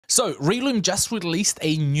So Relume just released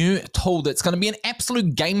a new tool that's going to be an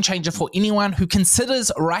absolute game changer for anyone who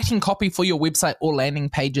considers writing copy for your website or landing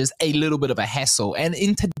pages a little bit of a hassle. And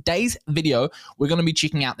in today's video, we're going to be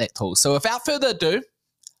checking out that tool. So without further ado,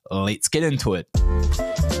 let's get into it.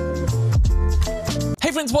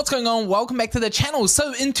 Hey friends, what's going on? Welcome back to the channel.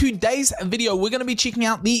 So in today's video, we're going to be checking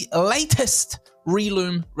out the latest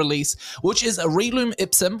Relume release, which is a Relume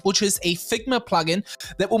Ipsum, which is a Figma plugin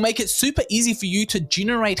that will make it super easy for you to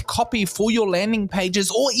generate copy for your landing pages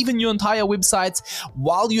or even your entire websites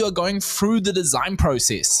while you are going through the design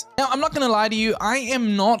process. Now, I'm not going to lie to you, I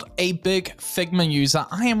am not a big Figma user.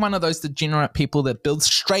 I am one of those degenerate people that builds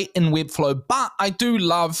straight in Webflow, but I do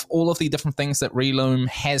love all of the different things that Relume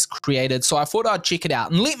has created, so I thought I'd check it out.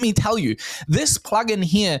 And let me tell you, this plugin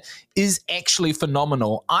here is actually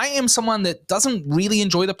phenomenal. I am someone that doesn't really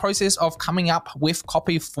enjoy the process of coming up with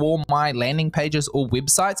copy for my landing pages or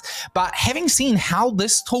websites, but having seen how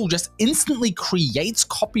this tool just instantly creates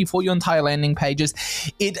copy for your entire landing pages,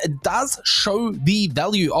 it does show the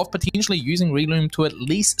value of potentially using Relume to at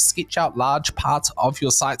least sketch out large parts of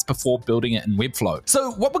your sites before building it in Webflow.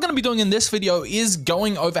 So what we're going to be doing in this video is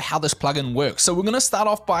going over how this plugin works. So we're going to start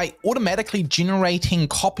off by automatically generating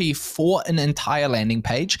copy for an entire landing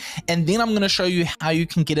page, and then I'm going to show you how you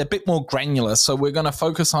can get a bit more granular. So we're going to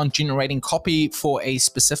focus on generating copy for a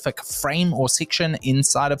specific frame or section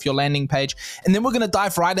inside of your landing page. And then we're going to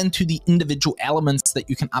dive right into the individual elements that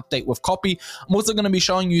you can update with copy. I'm also going to be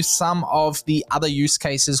showing you some of the other use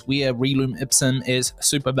cases where Relume Ipsum is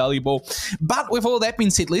super valuable. But with all that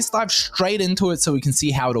being said, let's dive straight into it so we can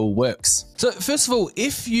see how it all works. So first of all,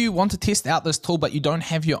 if you want to test out this tool, but you don't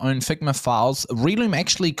have your own Figma files, Relume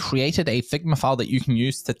actually created a Figma file that you can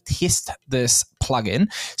use to test this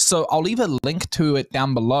plugin. So I'll leave a link to it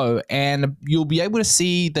down below, and you'll be able to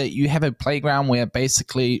see that you have a playground where it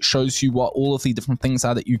basically shows you what all of the different things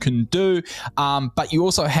are that you can do, but you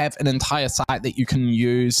also have an entire site that you can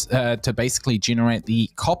use to basically generate the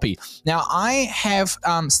copy. Now, I have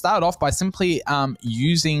started off by simply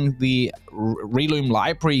using the Relume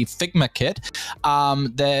library Figma kit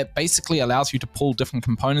that basically allows you to pull different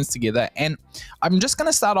components together, and I'm just going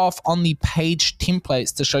to start off on the page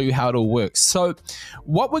templates to show you how it all works. So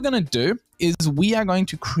what we're going to do is we are going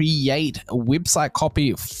to create a website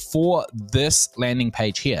copy for this landing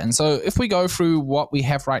page here. And so if we go through what we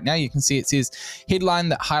have right now, you can see it says headline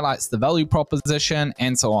that highlights the value proposition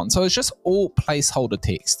and so on. So it's just all placeholder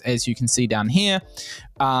text, as you can see down here.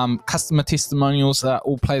 Customer testimonials are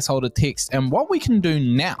all placeholder text. And what we can do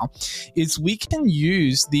now is we can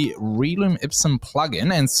use the Relume Ipsum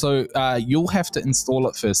plugin. And so you'll have to install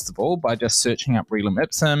it first of all by just searching up Relume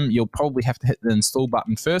Ipsum. You'll probably have to hit the install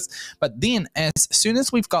button first. But then as soon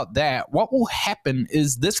as we've got that, what will happen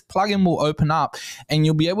is this plugin will open up and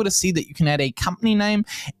you'll be able to see that you can add a company name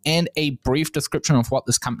and a brief description of what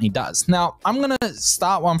this company does. Now, I'm going to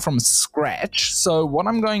start one from scratch. So what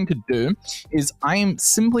I'm going to do is I am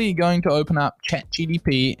simply going to open up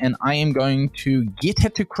ChatGPT and I am going to get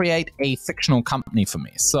it to create a fictional company for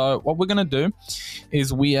me. So what we're going to do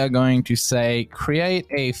is we are going to say create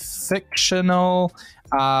a fictional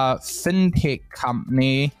fintech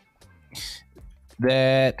company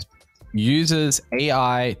that uses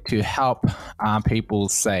AI to help people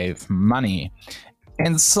save money.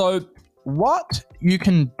 And so what you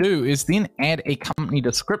can do is then add a company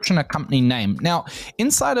description, a company name. Now,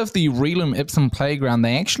 inside of the Relume Ipsum playground,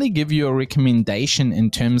 they actually give you a recommendation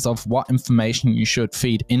in terms of what information you should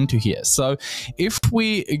feed into here. So if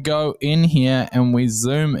we go in here and we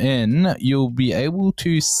zoom in, you'll be able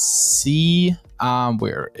to see,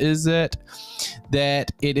 where is it?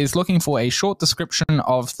 That it is looking for a short description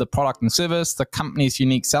of the product and service, the company's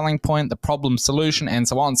unique selling point, the problem solution, and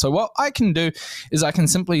so on. So what I can do is I can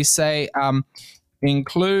simply say,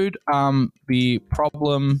 include the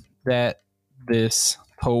problem that this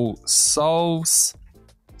tool solves,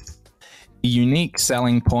 the unique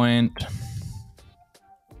selling point,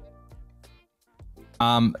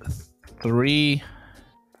 3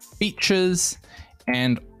 features,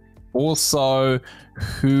 and also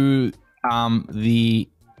who the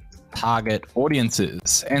target audience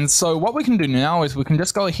is. And so what we can do now is we can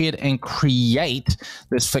just go ahead and create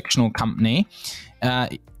this fictional company.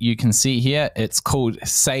 You can see here it's called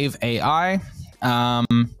Save AI.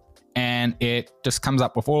 And it just comes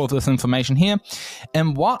up with all of this information here.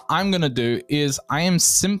 And what I'm going to do is I am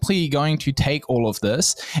simply going to take all of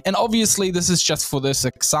this, and obviously this is just for this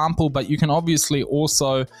example, but you can obviously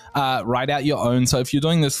also write out your own. So if you're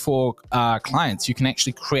doing this for clients, you can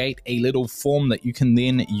actually create a little form that you can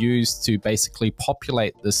then use to basically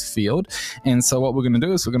populate this field. And so what we're going to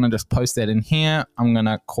do is we're going to just post that in here. I'm going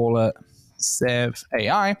to call it Sav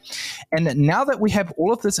AI. And now that we have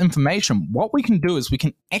all of this information, what we can do is we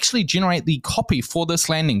can actually generate the copy for this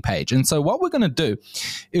landing page. And so what we're going to do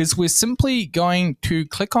is we're simply going to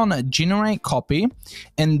click on generate copy,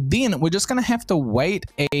 and then we're just going to have to wait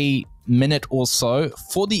a minute or so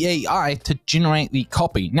for the AI to generate the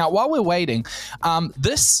copy. Now, while we're waiting,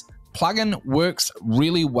 this plugin works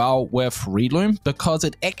really well with Relume because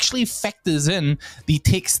it actually factors in the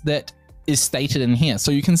text that is stated in here.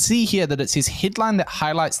 So you can see here that it says headline that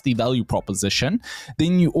highlights the value proposition.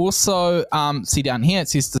 Then you also see down here, it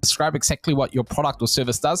says describe exactly what your product or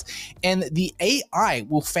service does. And the AI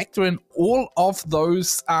will factor in all of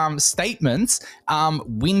those statements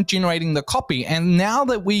when generating the copy. And now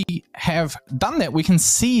that we have done that, we can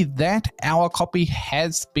see that our copy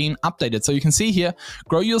has been updated. So you can see here,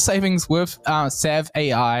 grow your savings with Sav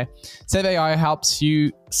AI. Sav AI helps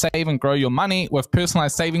you save and grow your money with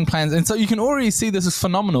personalized saving plans. And so you can already see this is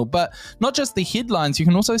phenomenal, but not just the headlines, you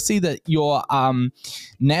can also see that your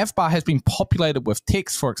nav bar has been populated with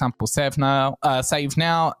text. For example, save now,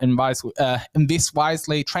 invest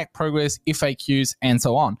wisely, track progress, FAQs, and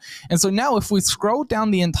so on. And so now if we scroll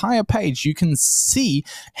down the entire page, you can see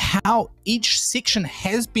how each section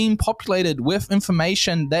has been populated with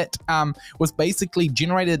information that was basically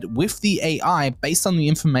generated with the AI based on the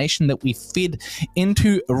information that we fed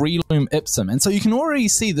into Relume Ipsum. And so you can already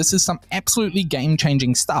see this is some absolutely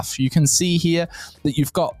game-changing stuff. You can see here that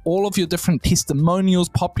you've got all of your different testimonials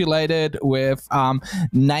populated with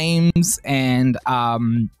names and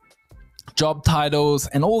job titles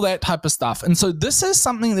and all that type of stuff. And so this is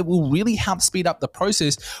something that will really help speed up the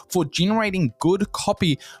process for generating good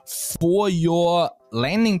copy for your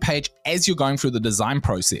landing page as you're going through the design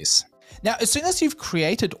process. Now, as soon as you've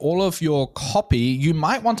created all of your copy, you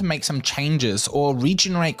might want to make some changes or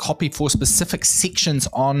regenerate copy for specific sections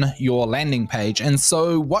on your landing page. And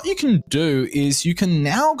so what you can do is you can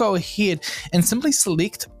now go ahead and simply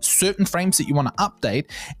select certain frames that you want to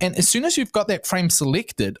update. And as soon as you've got that frame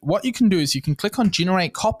selected, what you can do is you can click on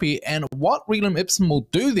generate copy. And what Relume Ipsum will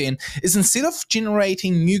do then is instead of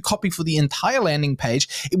generating new copy for the entire landing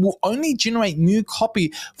page, it will only generate new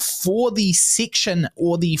copy for the section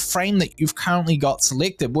or the frame that you've currently got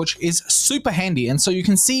selected, which is super handy. And so you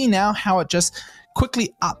can see now how it just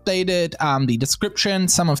quickly updated the description,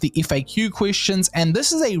 some of the FAQ questions, and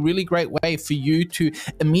this is a really great way for you to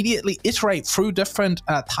immediately iterate through different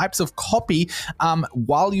types of copy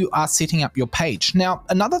while you are setting up your page. Now,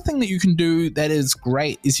 another thing that you can do that is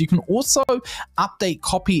great is you can also update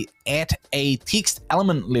copy at a text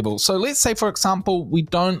element level. So let's say, for example, we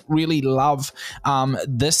don't really love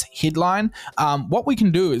this headline. What we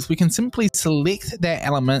can do is we can simply select that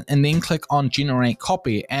element and then click on generate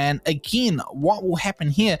copy. And again, what will happen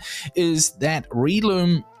here is that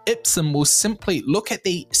Relume Ipsum will simply look at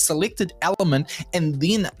the selected element and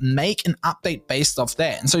then make an update based off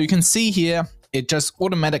that. And so you can see here, it just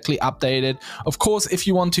automatically updated. Of course, if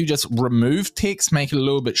you want to just remove text, make it a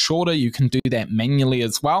little bit shorter, you can do that manually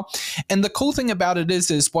as well. And the cool thing about it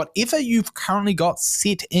is whatever you've currently got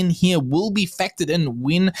set in here will be factored in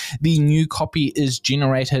when the new copy is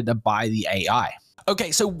generated by the AI.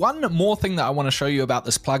 Okay, so one more thing that I want to show you about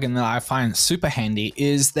this plugin that I find super handy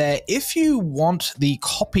is that if you want the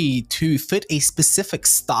copy to fit a specific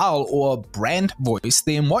style or brand voice,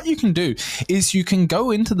 then what you can do is you can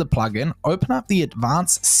go into the plugin, open up the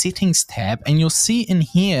advanced settings tab, and you'll see in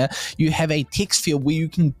here you have a text field where you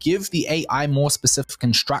can give the AI more specific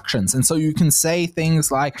instructions. And so you can say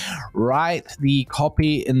things like, write the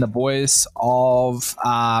copy in the voice of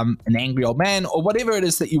an angry old man, or whatever it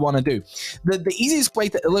is that you want to do. The easiest way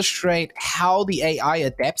to illustrate how the AI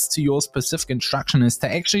adapts to your specific instruction is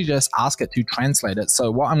to actually just ask it to translate it.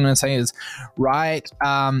 So what I'm going to say is write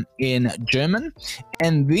in German,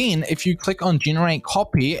 and then if you click on generate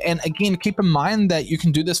copy, and again, keep in mind that you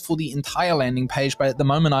can do this for the entire landing page, but at the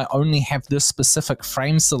moment I only have this specific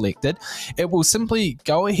frame selected. It will simply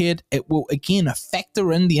go ahead, it will again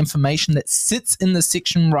factor in the information that sits in the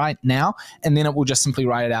section right now, and then it will just simply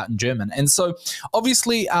write it out in German. And so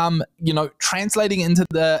obviously, you know, translating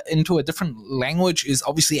into a different language is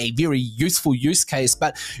obviously a very useful use case,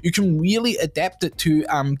 but you can really adapt it to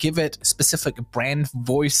give it specific brand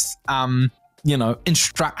voice you know,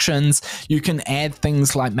 instructions. You can add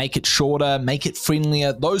things like make it shorter, make it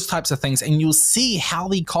friendlier, those types of things, and you'll see how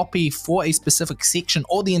the copy for a specific section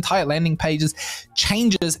or the entire landing pages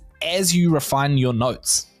changes as you refine your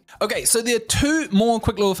notes. Okay, so there are two more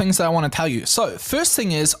quick little things that I want to tell you. So first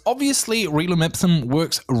thing is, obviously Relume Ipsum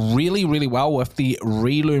works really, really well with the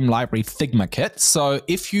Relume library Figma kit. So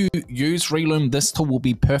if you use Relume, this tool will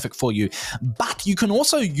be perfect for you. But you can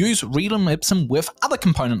also use Relume Ipsum with other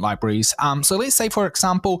component libraries. So let's say, for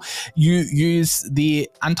example, you use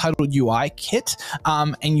the Untitled UI kit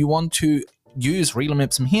and you want to use Relume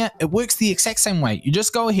Ipsum here. It works the exact same way. You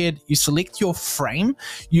just go ahead, you select your frame,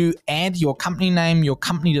 you add your company name, your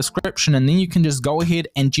company description, and then you can just go ahead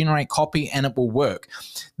and generate copy and it will work.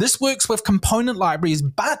 This works with component libraries,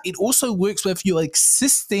 but it also works with your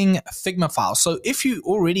existing Figma file. So if you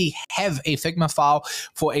already have a Figma file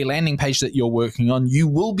for a landing page that you're working on, you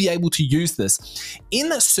will be able to use this.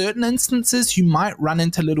 In certain instances, you might run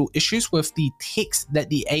into little issues with the text that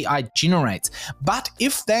the AI generates. But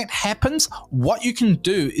if that happens, what you can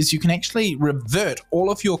do is you can actually revert all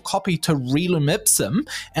of your copy to Relume Ipsum,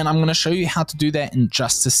 and I'm going to show you how to do that in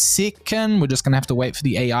just a second. We're just going to have to wait for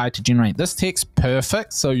the AI to generate this text.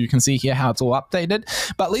 Perfect. So you can see here how it's all updated.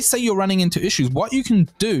 But let's say you're running into issues. What you can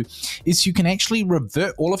do is you can actually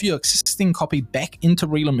revert all of your existing copy back into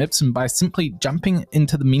Relume Ipsum by simply jumping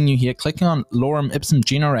into the menu here, clicking on Lorem Ipsum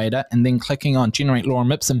Generator, and then clicking on Generate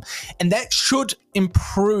Lorem Ipsum. And that should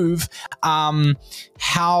improve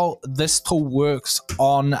how this tool works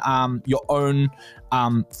on your own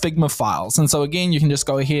Figma files. And so again, you can just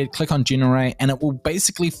go ahead, click on generate, and it will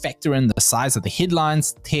basically factor in the size of the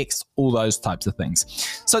headlines, text, all those types of things.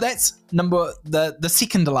 So that's the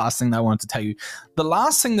second to last thing that I wanted to tell you. The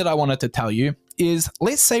last thing that I wanted to tell you is,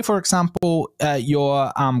 let's say, for example,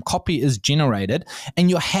 your copy is generated and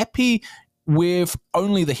you're happy with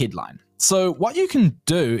only the headline. So what you can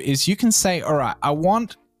do is you can say, all right, I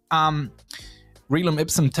want Relume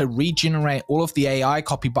Ipsum to regenerate all of the AI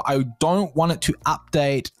copy, but I don't want it to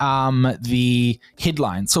update the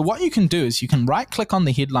headline. So what you can do is you can right click on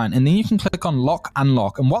the headline and then you can click on lock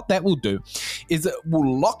unlock. And what that will do is it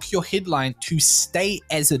will lock your headline to stay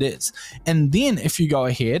as it is. And then if you go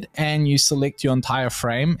ahead and you select your entire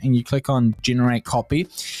frame and you click on generate copy,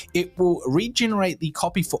 it will regenerate the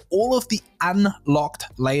copy for all of the unlocked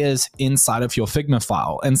layers inside of your Figma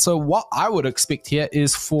file. And so what I would expect here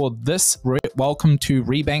is for this welcome to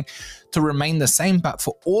Rebank to remain the same, but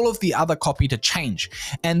for all of the other copy to change.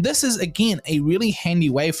 And this is, again, a really handy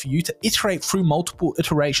way for you to iterate through multiple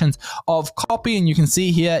iterations of copy. And you can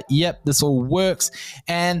see here, yep, this all works.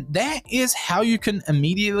 And that is how you can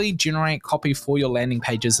immediately generate copy for your landing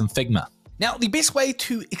pages in Figma. Now, the best way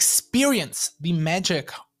to experience the magic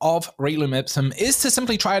of Relume Ipsum is to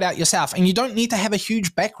simply try it out yourself, and you don't need to have a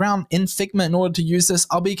huge background in Figma in order to use this.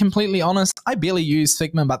 I'll be completely honest, I barely use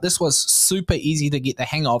Figma, but this was super easy to get the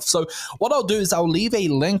hang of. So what I'll do is I'll leave a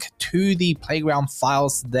link to the playground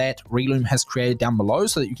files that Relume has created down below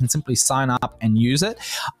so that you can simply sign up and use it.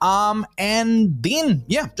 And then,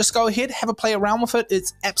 yeah, just go ahead, have a play around with it.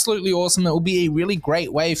 It's absolutely awesome. It will be a really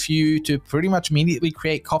great way for you to pretty much immediately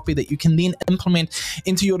create copy that you can then implement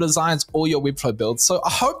into your designs or your Webflow builds. So I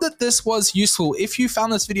hope that this was useful. If you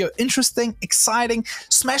found this video interesting, exciting,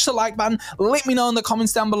 smash the like button. Let me know in the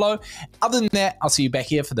comments down below. Other than that, I'll see you back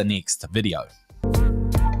here for the next video.